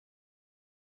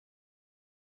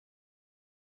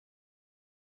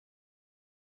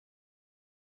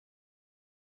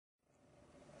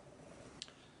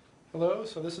Hello,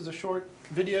 so this is a short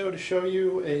video to show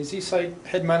you a Z-Sight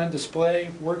head-mounted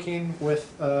display working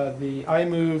with the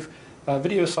iMove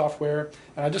video software.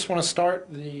 And I just want to start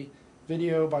the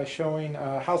video by showing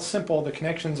how simple the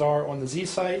connections are on the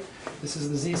Z-Sight. This is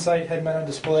the Z-Sight head-mounted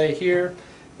display here,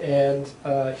 and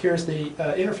here's the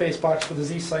interface box for the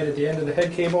Z-Sight at the end of the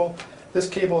head cable. This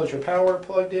cable is your power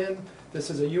plugged in. This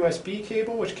is a USB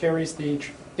cable which carries the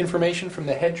information from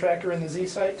the head tracker in the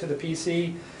Z-Sight to the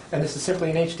PC, and this is simply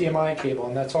an HDMI cable,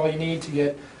 and that's all you need to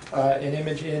get an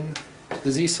image in to the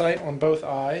Z-Sight on both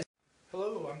eyes.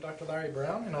 Hello, I'm Dr. Larry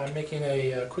Brown, and I'm making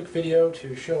a quick video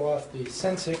to show off the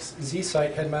Sensix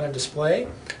Z-Sight head-mounted display.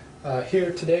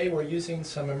 Here today we're using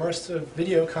some immersive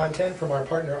video content from our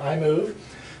partner iMove.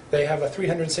 They have a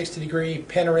 360-degree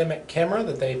panoramic camera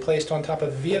that they placed on top of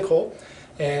a vehicle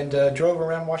and drove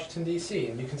around Washington, D.C.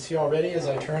 And you can see already as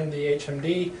I turn the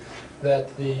HMD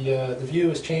that the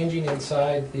view is changing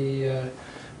inside the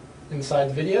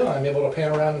video. I'm able to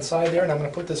pan around inside there, and I'm going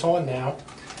to put this on now.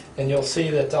 And you'll see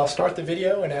that I'll start the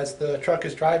video, and as the truck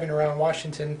is driving around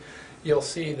Washington, you'll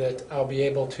see that I'll be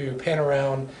able to pan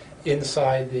around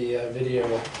inside the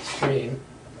video stream.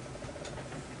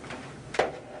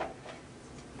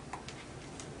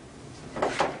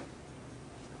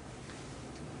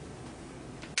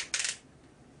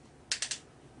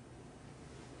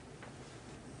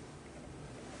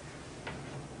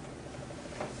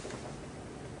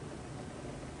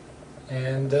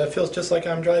 And it feels just like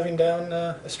I'm driving down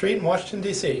a street in Washington,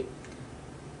 D.C.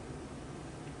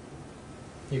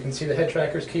 You can see the head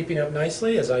tracker's keeping up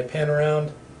nicely as I pan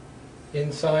around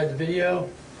inside the video.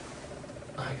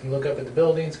 I can look up at the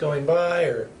buildings going by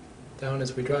or down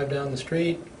as we drive down the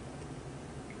street.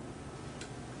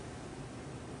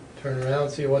 Turn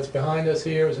around, see what's behind us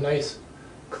here. It was a nice,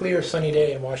 clear, sunny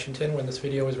day in Washington when this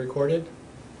video was recorded.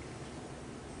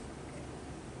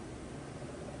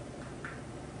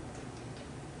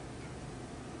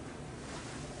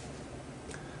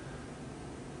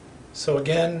 So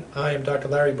again, I am Dr.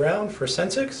 Larry Brown for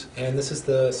Sensix, and this is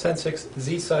the Sensix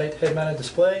Z-Sight head-mounted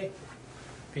display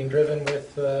being driven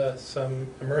with some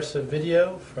immersive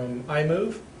video from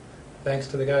iMove, thanks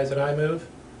to the guys at iMove.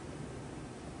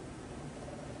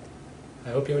 I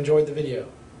hope you enjoyed the video.